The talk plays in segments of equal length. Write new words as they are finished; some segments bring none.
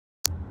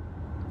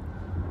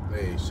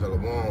Hey,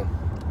 Shalom. I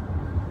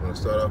want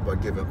to start off by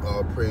giving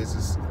all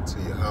praises to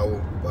Yahweh,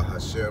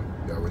 Bahashem,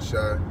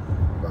 Yahushai,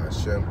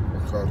 Bahashem,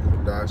 Bakar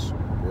Kudash,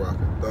 Barak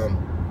Atham.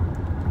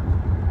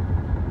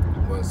 I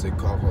want to say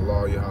Kal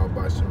Halal, Yahweh,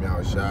 Bahashem,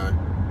 Yahushai.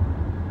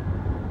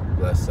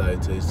 Blessed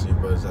salutations to you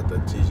brothers out there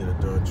teaching and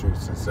doing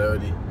truth,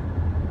 sincerity.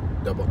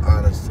 Double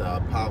honors to our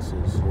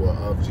apostles who are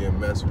of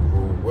GMS, who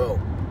rule well.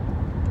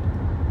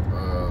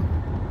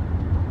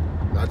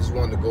 I just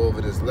wanted to go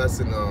over this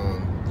lesson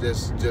on the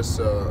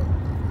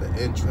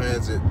in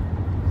transit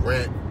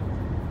rant,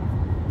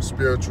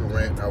 spiritual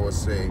rant, I would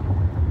say.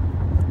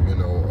 You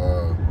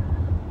know,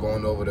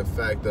 going over the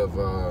fact of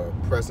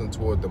pressing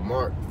toward the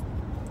mark,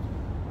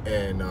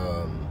 and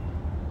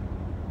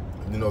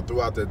you know,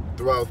 throughout the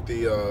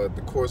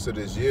course of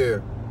this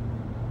year,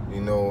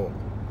 you know,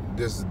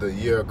 this is the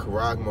year of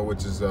Karagma,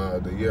 which is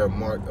the year of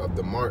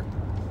the mark,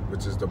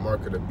 which is the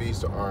mark of the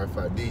beast, or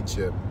RFID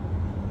chip.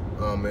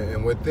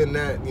 And within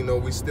that, you know,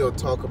 we still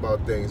talk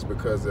about things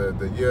because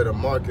the year of the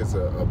mark is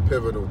a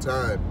pivotal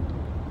time.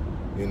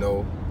 You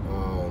know,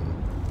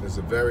 it's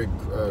a very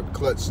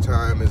clutch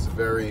time. It's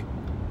going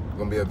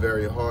to be a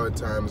very hard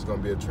time. It's going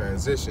to be a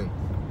transition.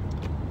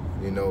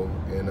 You know,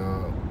 and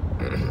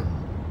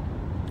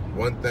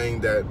one thing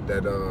that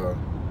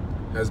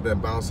has been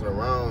bouncing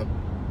around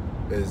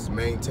is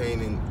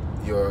maintaining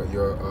your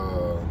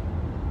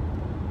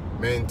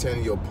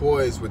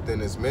poise within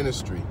this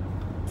ministry.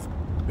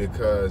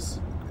 Because,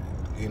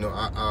 you know,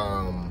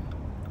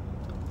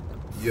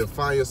 you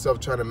find yourself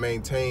trying to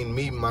maintain,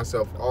 me,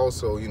 myself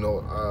also, you know,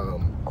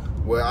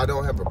 where I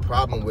don't have a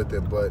problem with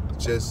it, but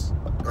just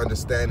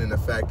understanding the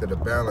fact of the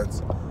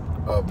balance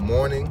of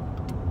mourning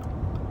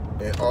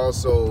and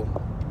also,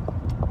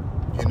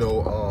 you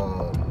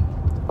know,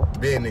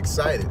 being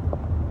excited.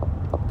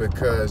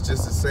 Because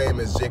just the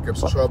same as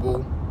Jacob's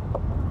trouble,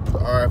 the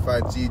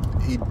RFID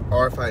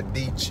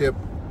chip,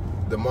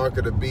 the mark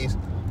of the beast,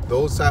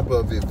 those type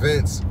of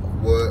events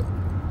would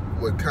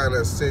kind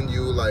of send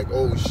you like,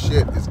 oh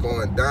shit, it's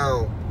going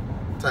down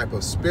type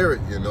of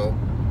spirit, you know.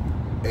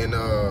 And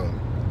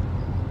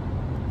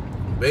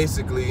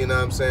basically, you know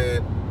what I'm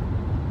saying,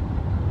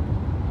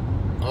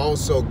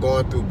 also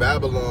going through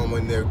Babylon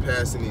when they're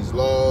passing these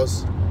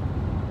laws,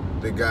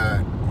 they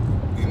got,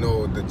 you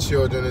know, the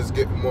children is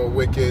getting more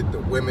wicked, the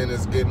women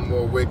is getting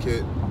more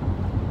wicked,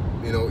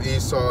 you know,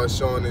 Esau is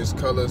showing his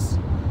colors.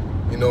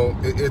 You know,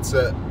 it's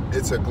a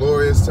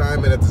glorious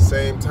time, and at the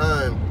same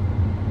time,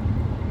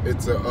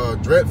 it's a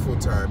dreadful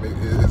time.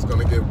 It's going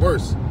to get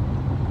worse.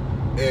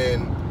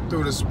 And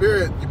through the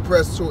spirit, you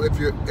press to. If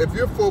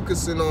you're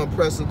focusing on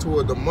pressing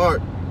toward the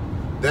mark,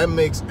 that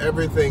makes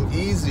everything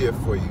easier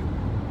for you,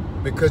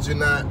 because you're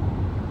not.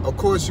 Of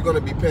course, you're going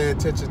to be paying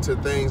attention to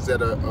things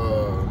that are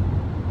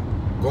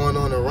going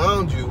on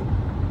around you,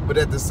 but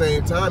at the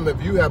same time,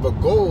 if you have a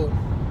goal,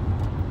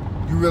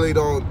 you really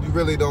don't.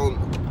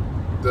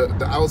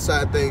 The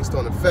outside things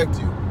don't affect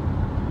you.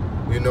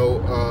 You know,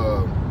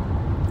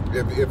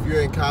 if you're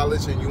in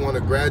college and you want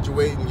to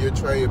graduate and you're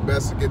trying your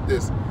best to get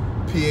this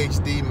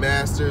PhD,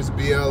 master's,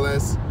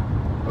 BLS,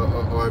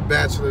 or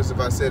bachelor's, if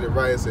I said it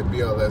right, I said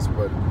BLS,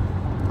 but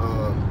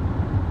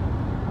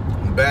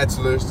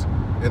bachelor's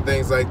and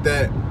things like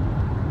that,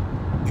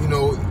 you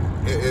know,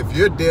 if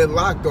you're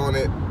deadlocked on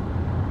it,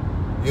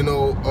 you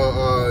know,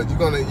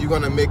 you're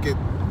gonna make it.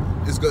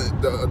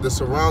 The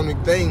surrounding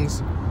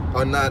things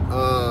are not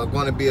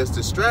going to be as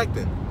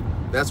distracting.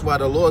 That's why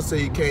the Lord said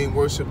He can't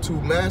worship two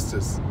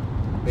masters,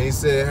 and He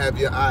said have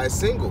your eyes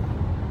single.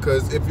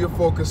 Because if you're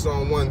focused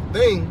on one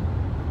thing,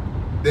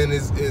 then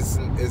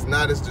it's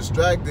not as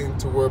distracting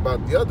to worry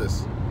about the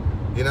others.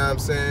 You know what I'm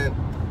saying?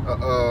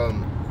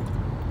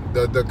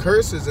 The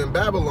curses in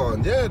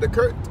Babylon, yeah, the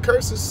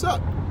curses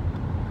suck.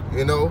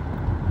 You know,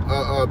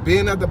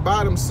 being at the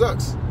bottom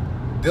sucks.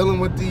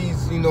 Dealing with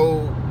these, you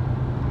know,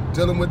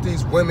 dealing with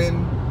these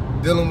women,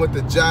 dealing with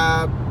the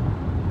job,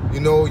 you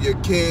know, your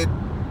kid,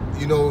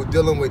 you know,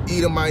 dealing with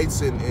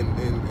Edomites and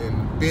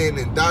being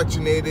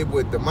indoctrinated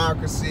with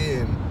democracy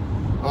and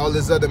all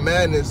this other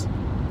madness.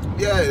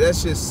 Yeah, that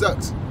shit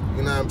sucks.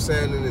 You know what I'm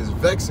saying? And it's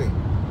vexing,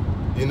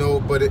 you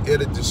know, but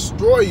it'll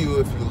destroy you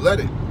if you let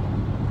it,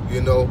 you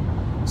know.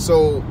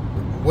 So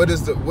what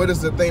is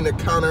the thing to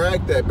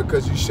counteract that?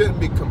 Because you shouldn't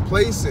be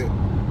complacent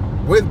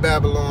with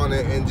Babylon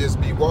and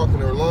just be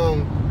walking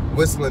along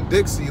whistling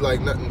Dixie like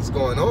nothing's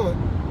going on.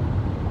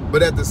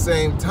 But at the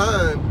same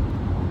time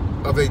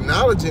of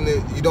acknowledging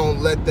it, you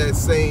don't let that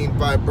same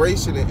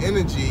vibration and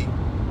energy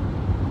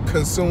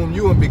consume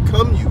you and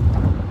become you.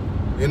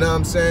 You know what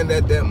I'm saying?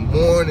 That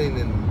mourning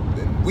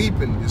and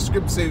weeping. The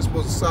scripture says you're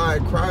supposed to sigh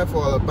and cry for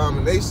all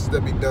abominations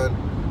that be done.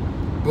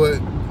 But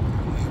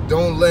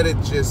don't let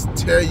it just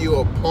tear you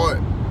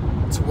apart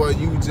to where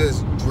you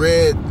just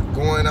dread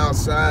going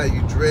outside,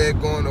 you dread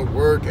going to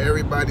work,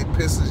 everybody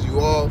pisses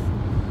you off.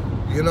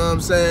 You know what I'm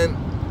saying?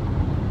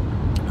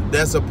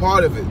 That's a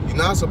part of it. You're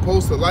not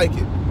supposed to like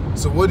it.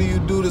 So what do you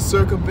do to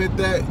circumvent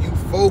that? You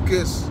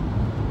focus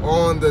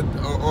on the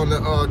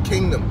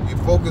kingdom. You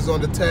focus on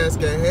the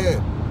task at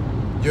hand.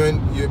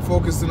 You're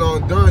focusing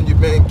on done. You're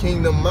being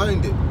kingdom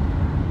minded.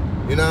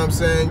 You know what I'm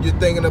saying? You're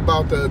thinking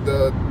about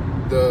the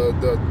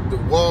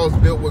walls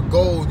built with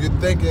gold. You're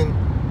thinking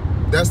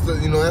that's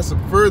the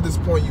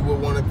furthest point you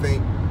would want to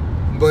think.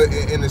 But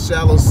in a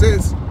shallow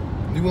sense,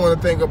 you want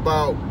to think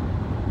about,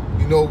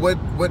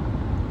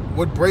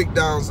 what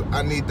breakdowns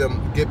I need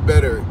them get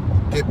better at.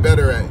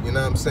 You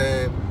know what I'm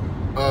saying?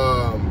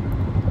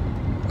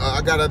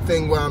 I got a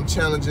thing where I'm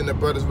challenging the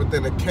brothers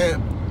within the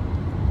camp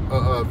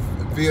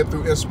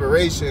through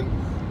inspiration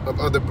of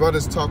other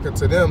brothers talking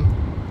to them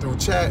through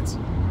chats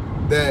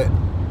that,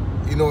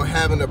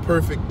 having a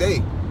perfect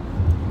day.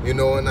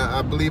 And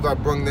I believe I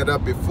brung that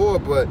up before,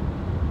 but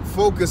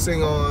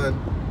focusing on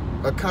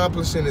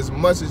accomplishing as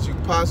much as you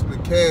possibly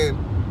can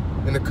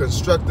in a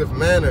constructive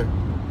manner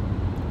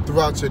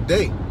throughout your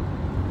day.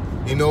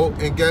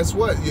 And guess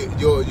what?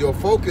 Your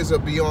focus will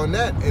be on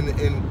that,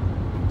 and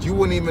you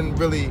wouldn't even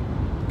really,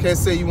 can't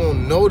say you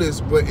won't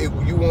notice, but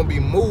you won't be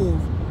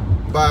moved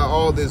by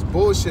all this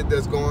bullshit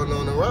that's going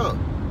on around.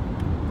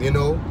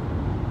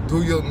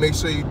 Make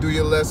sure you do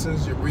your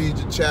lessons, you read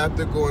your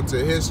chapter, go into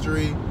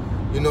history,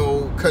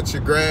 cut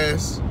your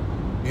grass,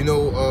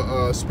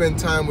 spend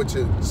time with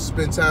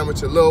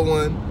your little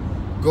one,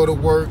 go to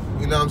work,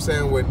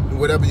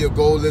 whatever your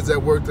goal is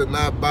at work, to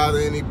not bother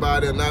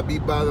anybody or not be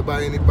bothered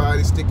by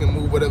anybody, stick and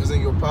move whatever's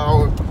in your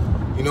power,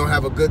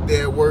 have a good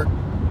day at work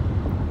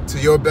to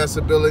your best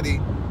ability,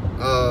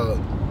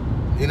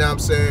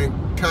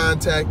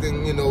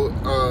 contacting,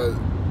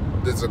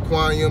 the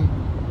Zaquanium,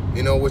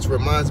 which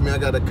reminds me I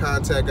got to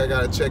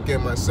check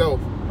in myself,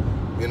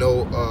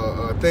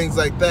 things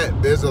like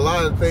that. There's a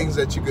lot of things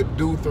that you could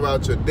do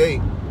throughout your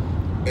day,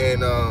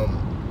 and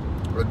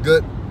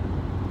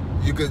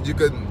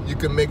you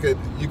can make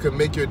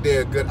your day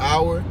a good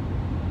hour,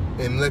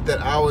 and let that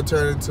hour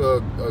turn into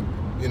a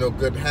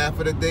good half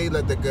of the day.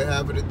 Let that good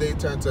half of the day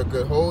turn to a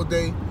good whole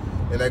day,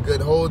 and that good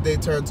whole day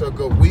turn to a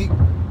good week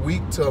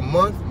to a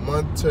month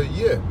to a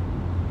year.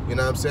 You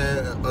know what I'm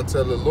saying?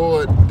 Until the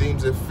Lord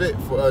deems it fit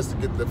for us to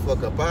get the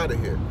fuck up out of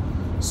here.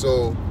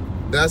 So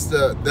that's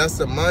the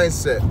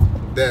mindset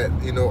that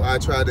I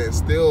try to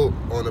instill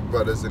on the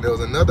brothers. And there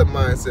was another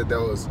mindset that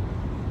was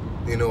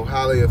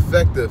highly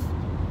effective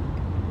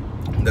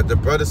that the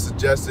brothers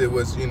suggested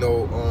was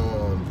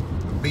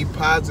be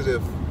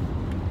positive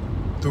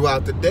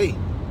throughout the day.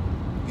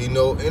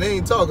 It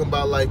ain't talking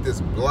about like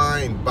this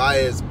blind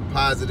bias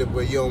positive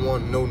where you don't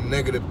want no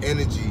negative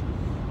energy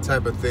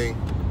type of thing.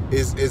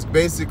 Is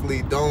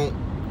basically don't,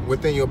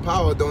 within your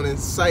power, don't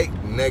incite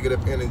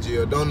negative energy,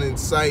 or don't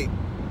incite,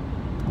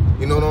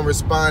 don't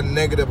respond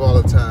negative all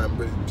the time,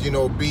 but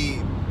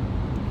be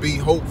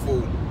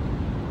hopeful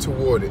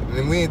toward it.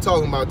 And we ain't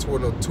talking about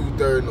toward no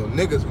 2/3 no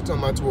niggas, we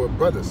talking about toward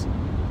brothers,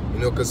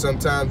 because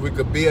sometimes we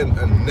could be a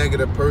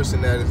negative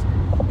person that is,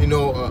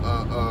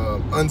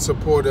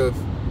 unsupportive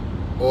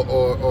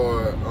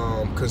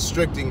or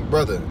constricting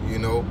brother,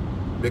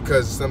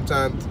 because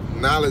sometimes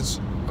knowledge,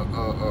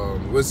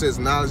 what says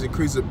knowledge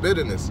increases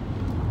bitterness.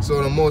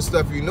 So the more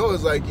stuff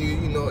is like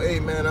hey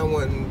man, I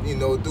want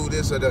do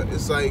this or that.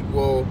 It's like,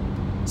 well,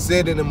 say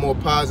it in a more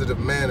positive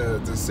manner,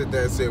 to sit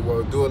there and say,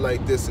 well, do it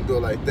like this and do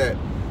it like that,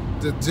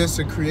 just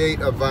to create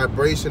a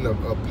vibration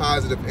of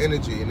positive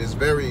energy. And it's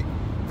very,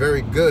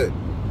 very good,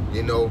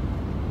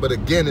 but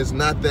again, it's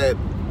not that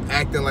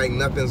acting like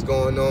nothing's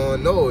going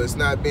on. No, it's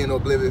not being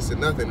oblivious to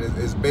nothing.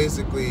 It's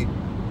basically,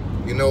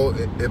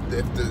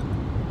 if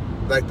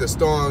the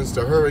storms,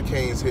 the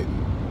hurricanes hitting,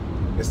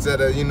 instead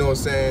of,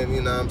 saying,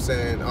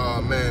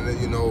 oh man,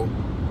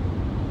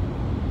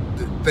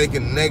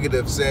 thinking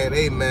negative, saying,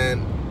 hey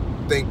man,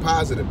 think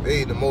positive.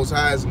 Hey, the Most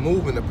High is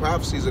moving, the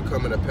prophecies are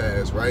coming to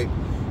pass, right?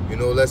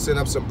 Let's send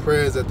up some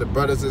prayers that the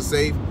brothers are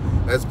safe.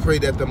 Let's pray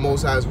that the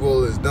Most High's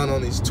will is done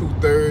on these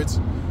 2/3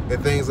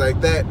 and things like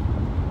that.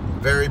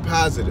 Very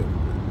positive.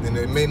 And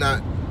it may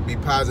not be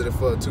positive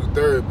for a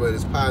 2/3, but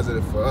it's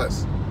positive for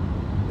us.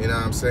 You know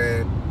what I'm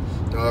saying?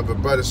 If a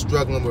brother's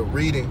struggling with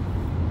reading,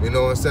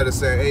 instead of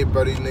saying, hey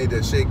brother, you need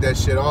to shake that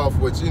shit off,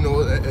 which,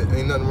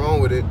 ain't nothing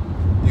wrong with it,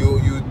 you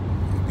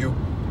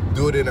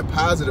do it in a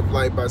positive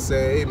light by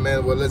saying, hey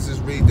man, well, let's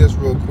just read this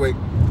real quick.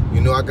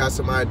 I got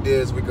some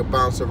ideas we could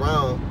bounce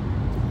around,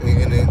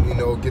 and then,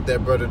 get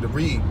that brother to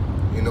read,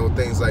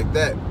 things like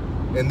that.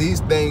 And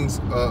these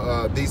things,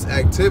 these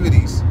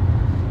activities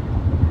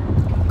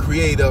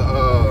create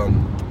a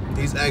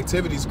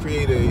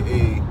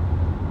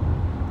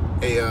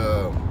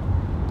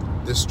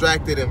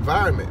distracted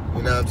environment,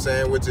 you know what I'm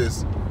saying? Which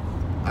is,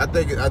 I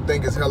think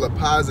it's hella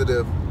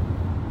positive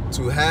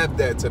to have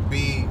that, to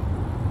be,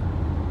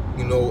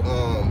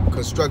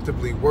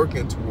 constructively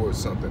working towards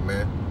something,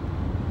 man.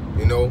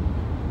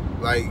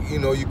 Like,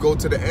 you go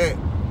to the ant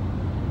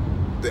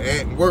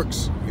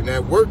works,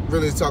 that work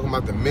really is talking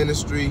about the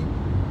ministry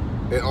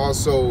and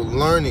also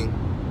learning,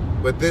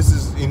 but this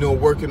is,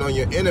 working on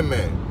your inner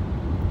man,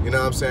 you know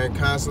what I'm saying?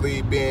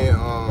 Constantly being,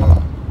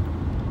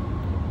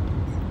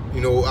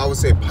 I would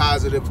say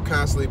positive,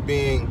 constantly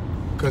being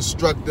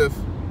constructive,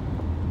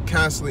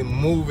 constantly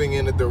moving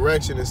in a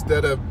direction,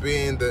 instead of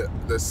being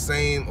the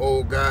same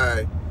old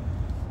guy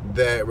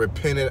that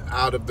repented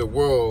out of the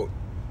world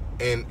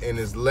and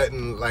it's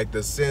letting like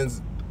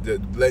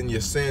letting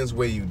your sins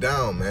weigh you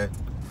down, man.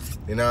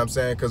 You know what I'm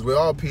saying? Because we're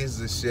all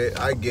pieces of shit.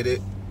 I get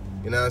it.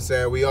 You know what I'm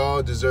saying? We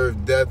all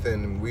deserve death,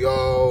 and we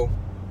all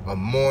are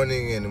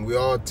mourning, and we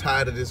all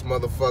tired of this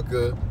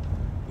motherfucker.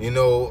 You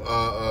know,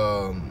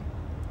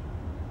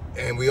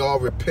 and we all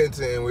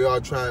repenting, and we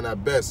all trying our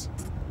best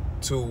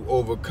to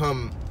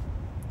overcome,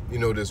 you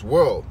know, this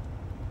world.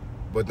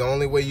 But the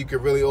only way you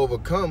can really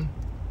overcome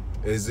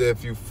is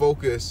if you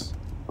focus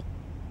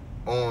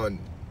on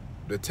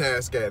the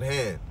task at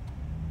hand.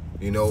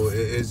 You know,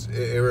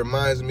 it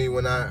reminds me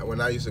when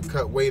I used to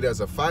cut weight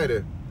as a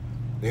fighter.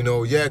 You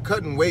know, yeah,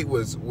 cutting weight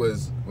was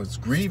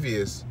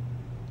grievous,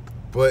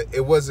 but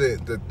it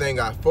wasn't the thing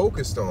I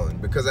focused on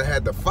because I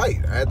had to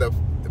fight. I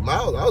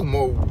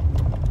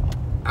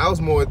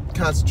was more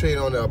concentrated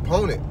on the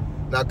opponent.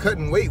 Now,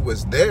 cutting weight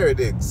was there, it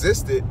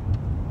existed,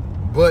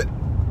 but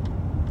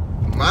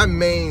my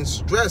main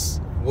stress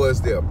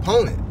was the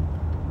opponent.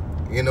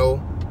 You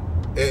know,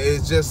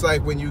 it's just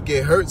like when you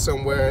get hurt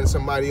somewhere and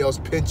somebody else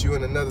pinch you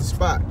in another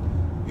spot.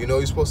 You know,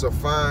 you're supposed to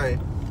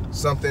find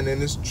something in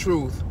this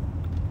truth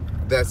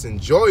that's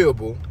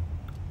enjoyable,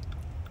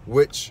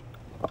 which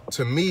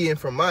to me and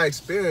from my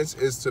experience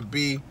is to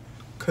be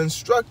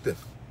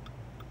constructive.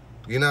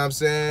 You know what I'm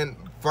saying?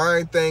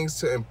 Find things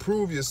to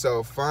improve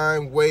yourself.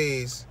 Find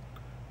ways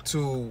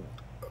to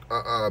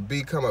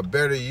become a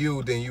better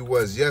you than you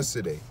was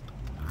yesterday.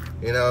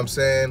 You know what I'm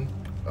saying?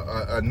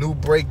 A new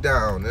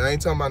breakdown. And I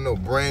ain't talking about no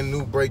brand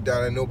new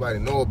breakdown that nobody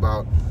know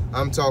about.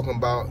 I'm talking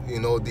about, you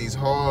know, these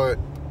hard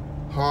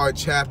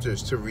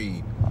chapters to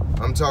read.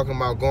 I'm talking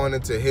about going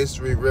into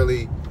history,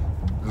 really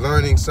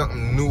learning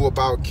something new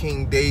about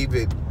King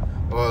David,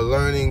 or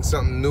learning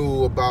something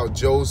new about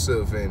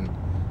Joseph. And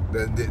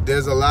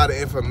there's a lot of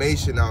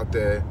information out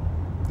there,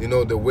 you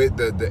know,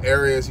 the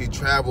areas he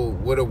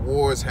traveled, where the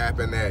wars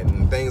happened at,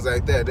 and things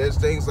like that. There's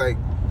things like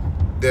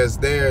that's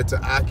there to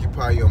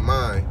occupy your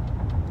mind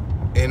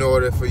in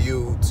order for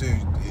you to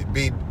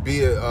be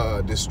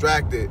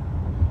distracted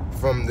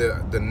from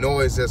the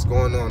noise that's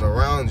going on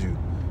around you.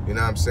 You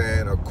know what I'm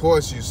saying? Of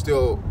course, you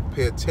still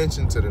pay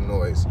attention to the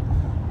noise,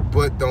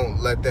 but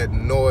don't let that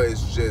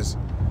noise just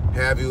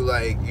have you,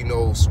 like, you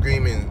know,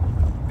 screaming,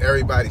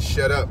 everybody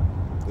shut up,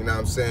 you know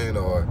what I'm saying?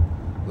 Or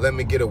let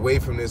me get away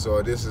from this,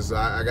 or this is,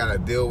 I gotta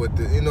deal with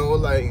this, you know,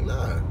 like,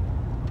 nah.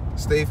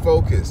 Stay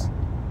focused,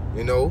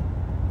 you know,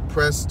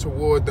 press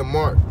toward the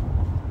mark,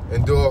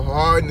 endure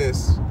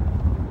hardness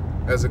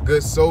as a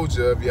good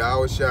soldier of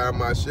Yahushua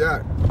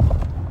Mashiach.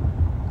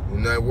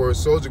 And that word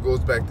soldier goes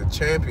back to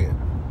champion,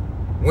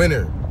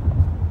 winner,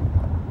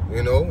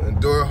 you know,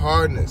 endure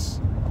hardness.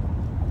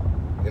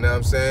 You know what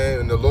I'm saying?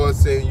 And the Lord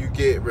saying you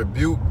get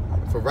rebuked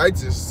for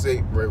righteousness'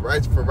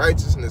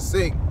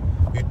 sake,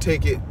 you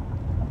take it,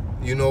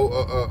 you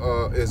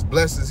know, as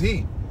blessed as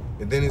he.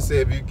 And then he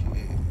said,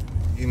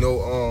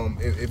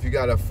 if you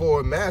got a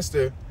forward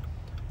master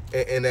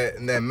and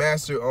that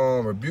master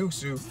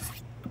rebukes you,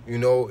 you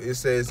know, it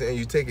says, and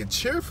you take it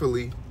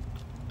cheerfully,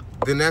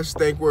 then that's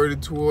thankworthy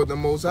toward the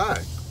Most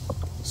High.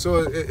 So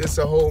it's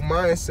a whole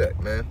mindset,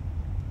 man.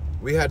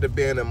 We had to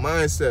be in a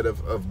mindset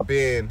of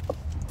being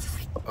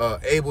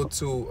able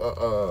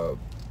to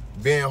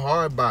being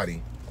hard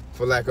body,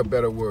 for lack of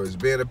better words,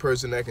 being a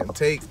person that can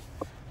take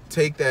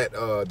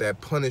that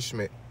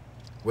punishment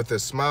with a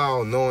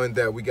smile, knowing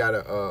that we got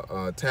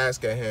a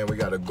task at hand, we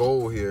got a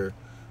goal here,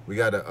 we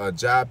got a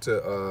job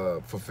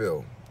to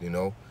fulfill, you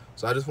know.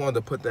 So I just wanted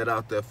to put that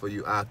out there for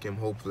you, Akim.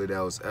 Hopefully that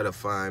was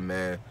edifying,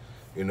 man.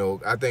 You know,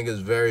 I think it's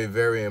very,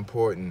 very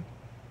important,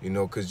 you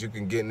know, because you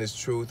can get in this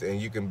truth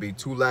and you can be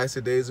too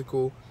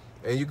lackadaisical,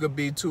 and you could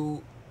be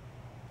too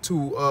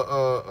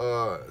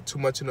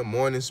much in the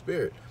morning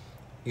spirit,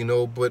 you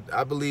know. But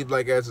I believe,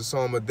 like as a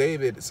Psalm of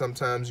David,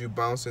 sometimes you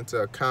bounce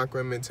into a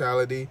conquering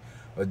mentality,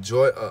 a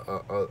joy,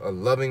 a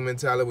loving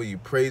mentality where you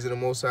praising the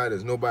Most High.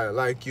 There's nobody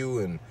like you,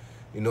 and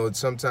you know,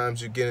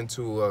 sometimes you get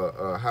into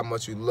how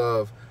much you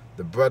love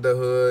the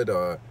brotherhood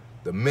or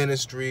the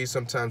ministry.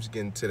 Sometimes you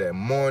get into that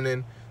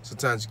mourning.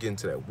 Sometimes you get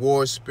into that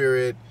war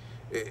spirit.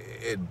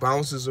 It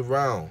bounces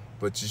around,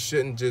 but you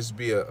shouldn't just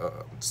be a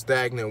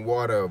stagnant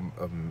water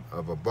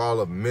of a ball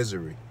of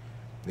misery.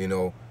 You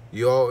know,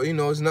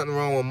 there's nothing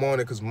wrong with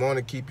mourning, because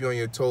mourning keep you on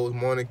your toes.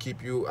 Mourning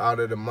keep you out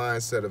of the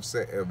mindset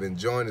of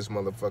enjoying this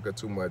motherfucker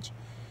too much.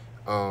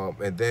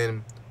 And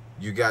then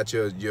you got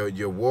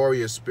your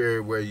warrior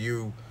spirit where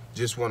you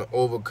just want to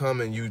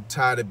overcome and you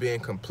tired of being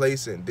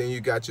complacent. Then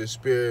you got your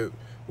spirit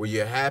where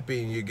you're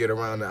happy and you get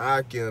around the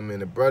Akim and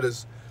the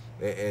brothers,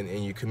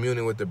 and you're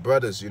communing with the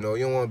brothers. You know,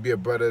 you don't want to be a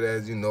brother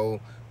that's, you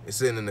know,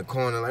 sitting in the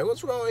corner like,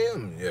 what's wrong with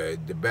him? Yeah,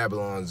 the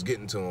Babylon's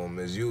getting to him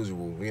as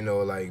usual. You know,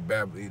 like,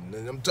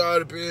 I'm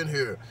tired of being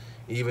here.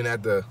 Even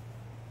at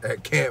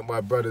camp,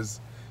 my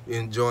brothers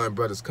enjoying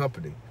brothers'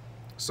 company.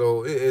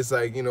 So it's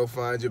like, you know,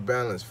 find your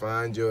balance,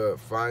 find your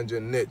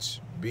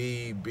niche,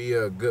 be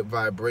a good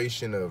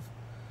vibration of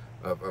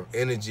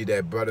energy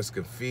that brothers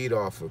can feed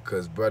off of,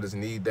 because brothers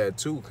need that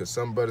too. Because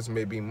some brothers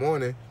may be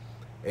mourning,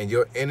 and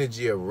your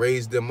energy will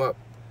raise them up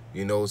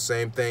You know,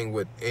 same thing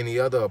with any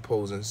other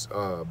opposing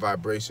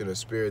vibration or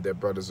spirit that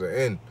brothers are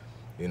in.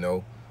 You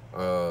know,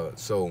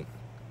 so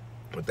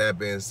with that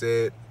being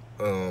said,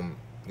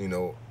 you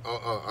know,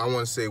 I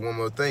want to say one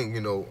more thing.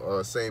 You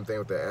know, same thing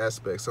with that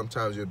aspect.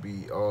 Sometimes you'll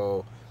be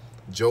all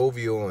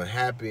jovial and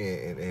happy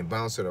and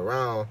bouncing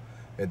around,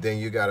 and then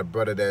you got a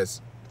brother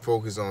that's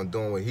focused on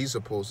doing what he's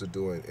supposed to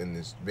do and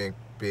is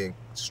being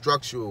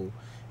structural,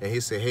 and he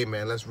say, hey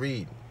man, let's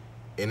read,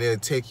 and it'll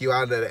take you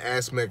out of the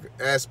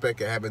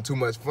aspect of having too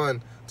much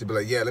fun to be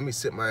like, yeah, let me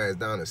sit my ass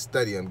down and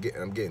study. I'm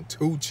getting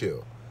too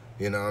chill.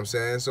 You know what I'm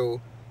saying?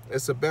 So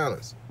it's a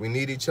balance. We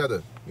need each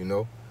other, you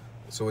know.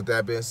 So with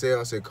that being said,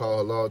 I say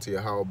call halal to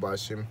Yahweh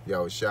Bashim,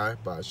 Yahushai,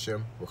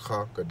 Bashim,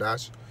 Rucha,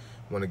 Kadash.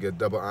 Want to get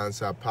double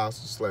honors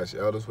apostles /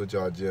 elders with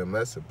y'all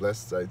GMS, and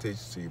blessed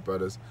salutations to you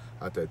brothers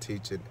out there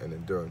teaching and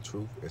enduring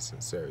truth and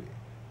sincerity.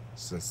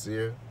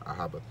 Sincere,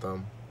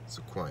 Ahabatham,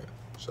 Sequoia.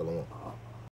 Shalom.